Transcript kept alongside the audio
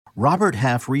Robert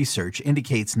Half research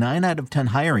indicates 9 out of 10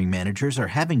 hiring managers are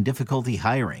having difficulty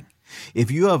hiring.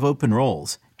 If you have open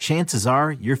roles, chances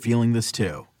are you're feeling this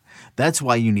too. That's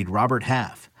why you need Robert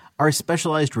Half. Our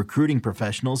specialized recruiting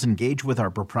professionals engage with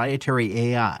our proprietary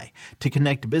AI to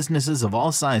connect businesses of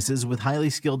all sizes with highly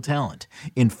skilled talent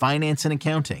in finance and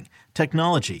accounting,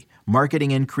 technology,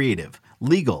 marketing and creative,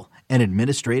 legal, and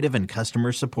administrative and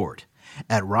customer support.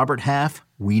 At Robert Half,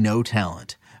 we know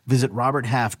talent. Visit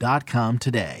roberthalf.com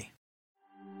today.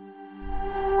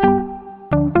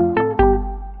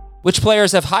 Which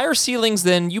players have higher ceilings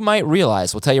than you might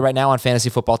realize? We'll tell you right now on Fantasy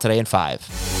Football Today in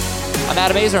 5. I'm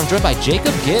Adam Azer. I'm joined by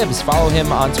Jacob Gibbs. Follow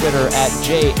him on Twitter at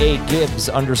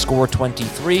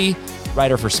JAGibbs_23,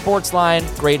 writer for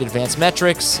Sportsline, great advanced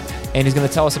metrics. And he's going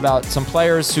to tell us about some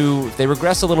players who, if they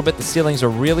regress a little bit, the ceilings are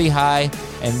really high.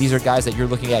 And these are guys that you're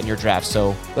looking at in your draft.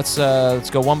 So let's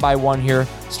go one by one here.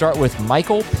 Start with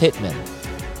Michael Pittman.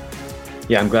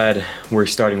 Yeah, I'm glad we're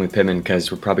starting with Pittman because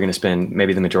we're probably going to spend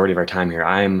maybe the majority of our time here.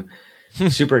 I'm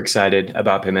super excited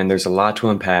about Pittman. There's a lot to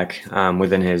unpack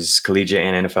within his collegiate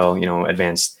and NFL,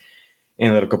 advanced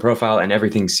analytical profile, and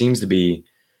everything seems to be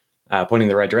pointing in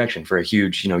the right direction for a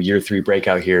huge, year 3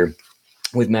 breakout here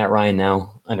with Matt Ryan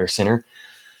now under center.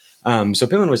 So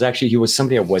Pittman he was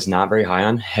somebody I was not very high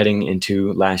on heading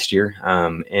into last year.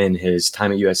 In his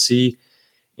time at USC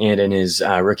and in his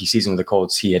rookie season with the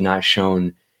Colts, he had not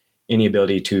shown any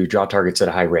ability to draw targets at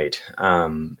a high rate.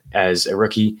 As a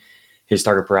rookie, his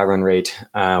target per route run rate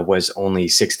was only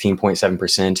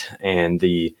 16.7%, and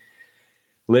the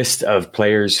list of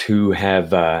players who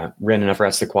have ran enough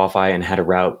routes to qualify and had a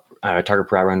target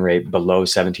per route run rate below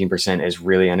 17% is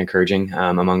really unencouraging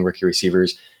among rookie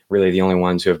receivers. Really, the only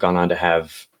ones who have gone on to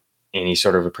have any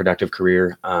sort of a productive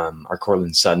career are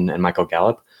Cortland Sutton and Michael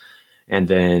Gallup. And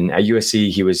then at USC,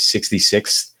 he was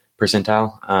 66th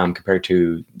percentile compared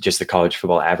to just the college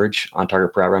football average on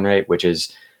target per route run rate, which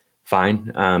is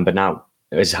fine, but not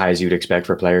as high as you'd expect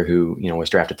for a player who, was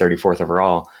drafted 34th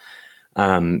overall.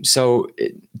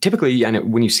 Typically,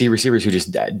 when you see receivers who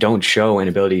just don't show an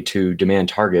ability to demand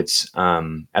targets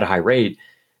at a high rate,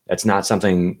 that's not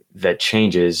something that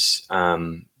changes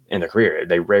in their career.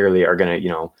 They rarely are going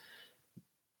to,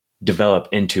 develop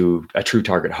into a true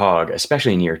target hog,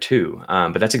 especially in year 2.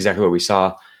 But that's exactly what we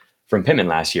saw from Pittman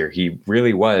last year. He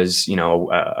really was,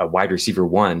 a wide receiver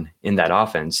 1 in that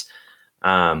offense.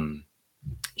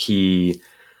 His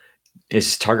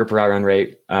target per route run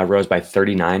rate rose by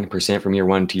 39% from year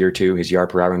 1 to year 2. His yard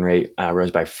per route run rate rose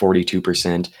by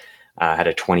 42%, had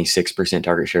a 26%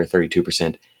 target share,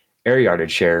 32% air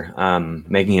yardage share,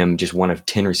 making him just one of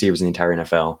 10 receivers in the entire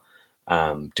NFL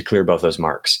to clear both those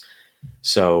marks.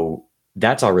 So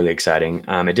that's all really exciting.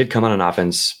 It did come on an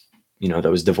offense,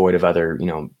 that was devoid of other,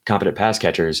 competent pass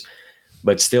catchers,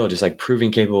 but still just like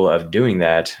proving capable of doing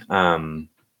that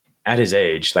at his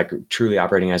age, like truly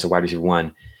operating as a wide receiver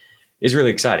 1 is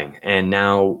really exciting. And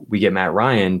now we get Matt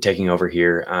Ryan taking over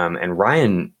here. And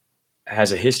Ryan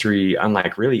has a history,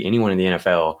 unlike really anyone in the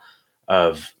NFL,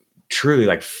 of truly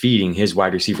like feeding his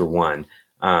wide receiver 1,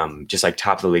 just like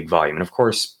top of the league volume. And of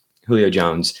course, Julio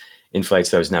Jones inflates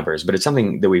those numbers, but it's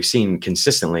something that we've seen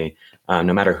consistently,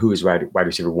 no matter who his wide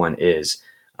receiver 1 is.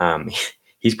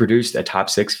 He's produced a top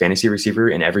 6 fantasy receiver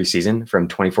in every season from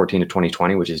 2014 to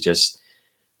 2020, which is just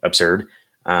absurd.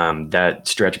 That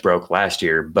stretch broke last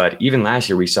year, but even last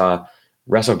year we saw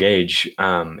Russell Gage,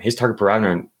 his target per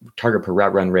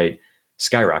route run rate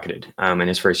skyrocketed in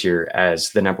his first year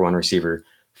as the number 1 receiver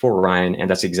for Ryan, and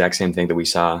that's the exact same thing that we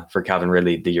saw for Calvin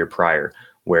Ridley the year prior,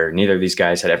 where neither of these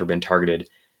guys had ever been targeted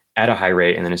at a high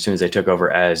rate, and then as soon as they took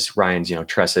over as Ryan's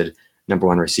trusted number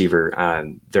 1 receiver,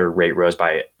 their rate rose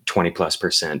by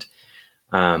 20+%.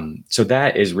 So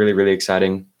that is really, really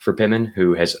exciting for Pittman,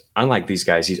 who has, unlike these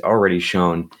guys, he's already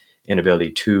shown an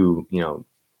ability to,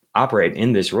 operate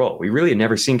in this role. We really had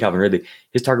never seen Calvin Ridley.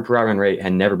 His target per route run rate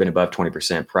had never been above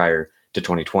 20% prior to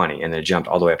 2020, and then it jumped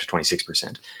all the way up to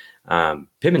 26%.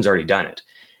 Pittman's already done it.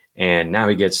 And now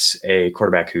he gets a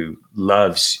quarterback who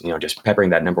loves, just peppering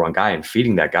that number 1 guy and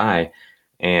feeding that guy.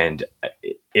 And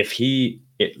if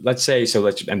let's say,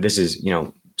 and this is,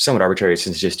 somewhat arbitrary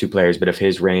since it's just 2 players, but if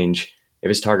his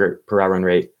target per route run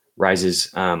rate rises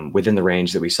within the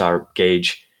range that we saw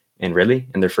Gage and Ridley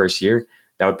in their first year,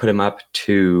 that would put him up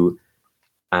to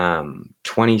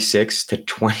 26 to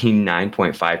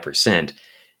 29.5%.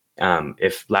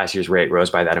 If last year's rate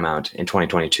rose by that amount in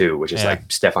 2022, which is like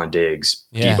Stephon Diggs,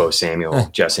 Deebo Samuel,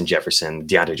 Justin Jefferson,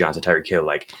 Deontay Johnson, Tyreek Hill,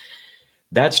 like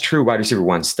that's true wide receiver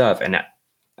 1 stuff. And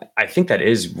I think that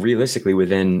is realistically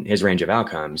within his range of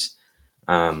outcomes.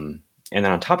 And then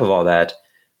on top of all that,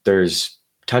 there's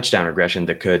touchdown regression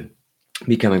that could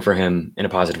be coming for him in a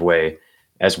positive way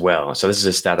as well. So this is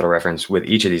a stat that I'll reference with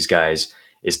each of these guys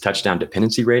is touchdown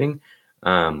dependency rating,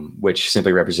 which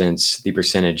simply represents the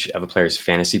percentage of a player's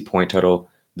fantasy point total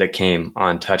that came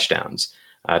on touchdowns.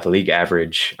 The league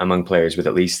average among players with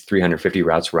at least 350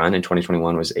 routes run in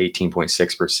 2021 was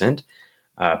 18.6%.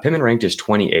 Pittman ranked as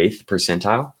 28th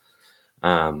percentile.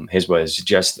 His was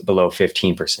just below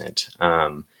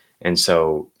 15%. And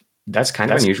so that's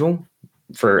kind of unusual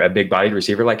for a big-bodied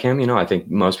receiver like him. I think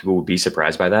most people would be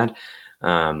surprised by that.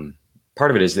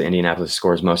 Part of it is that Indianapolis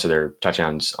scores most of their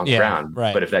touchdowns on the ground.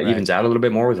 Right, but if that evens out a little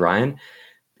bit more with Ryan,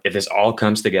 if this all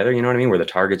comes together, you know what I mean, where the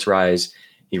targets rise,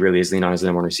 he really is leaning on as the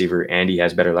number one receiver, and he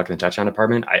has better luck in the touchdown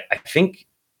department, I think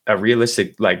a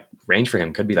realistic range for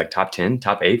him could be top 10,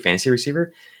 top 8 fantasy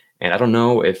receiver. And I don't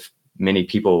know if many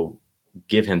people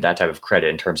give him that type of credit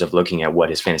in terms of looking at what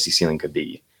his fantasy ceiling could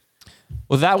be.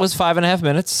 Well, that was 5.5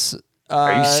 minutes.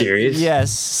 Are you serious?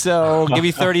 Yes. So give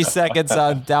me 30 seconds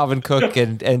on Dalvin Cook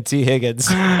and T. Higgins.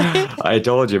 I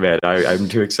told you, man. I'm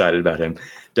too excited about him.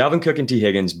 Dalvin Cook and T.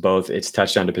 Higgins, both its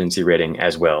touchdown dependency rating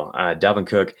as well. Dalvin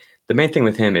Cook, the main thing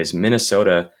with him is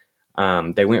Minnesota.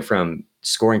 They went from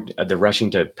scoring, the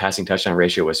rushing to passing touchdown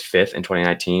ratio was 5th in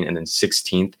 2019 and then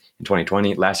 16th in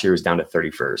 2020. Last year was down to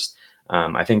 31st.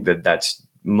 I think that's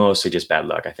mostly just bad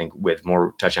luck. I think with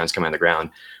more touchdowns coming on the ground,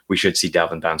 we should see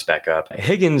Dalvin bounce back up.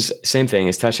 Higgins, same thing.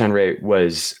 His touchdown rate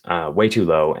was way too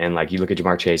low. And you look at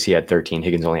Jamar Chase, he had 13.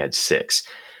 Higgins only had 6.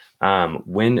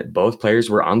 When both players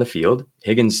were on the field,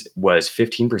 Higgins was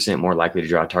 15% more likely to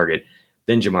draw a target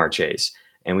than Jamar Chase.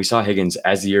 And we saw Higgins,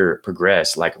 as the year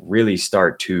progressed, really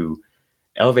start to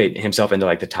elevate himself into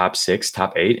the top 6,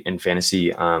 top 8 in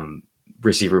fantasy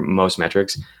receiver most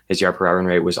metrics. His yard per hour run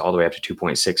rate was all the way up to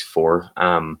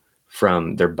 2.64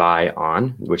 from their bye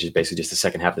on, which is basically just the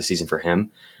second half of the season for him.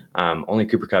 Only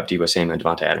Cooper Kupp, Deebo Samuel, and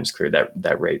Devontae Adams cleared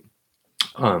that rate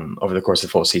over the course of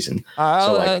the full season.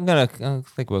 I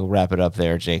think we'll wrap it up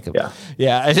there, Jacob.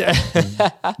 Yeah.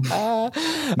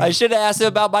 I should have asked him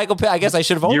about Michael Pittman. I guess I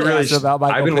should have only asked him about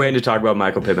Michael I've been Pittman. waiting to talk about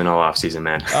Michael Pittman all offseason,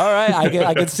 man. All right,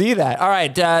 I can see that. All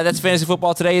right, that's Fantasy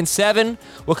Football Today in 7.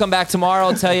 We'll come back tomorrow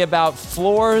and tell you about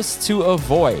floors to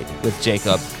avoid with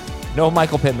Jacob. No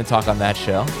Michael Pittman talk on that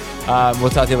show.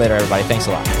 We'll talk to you later, everybody. Thanks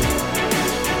a lot.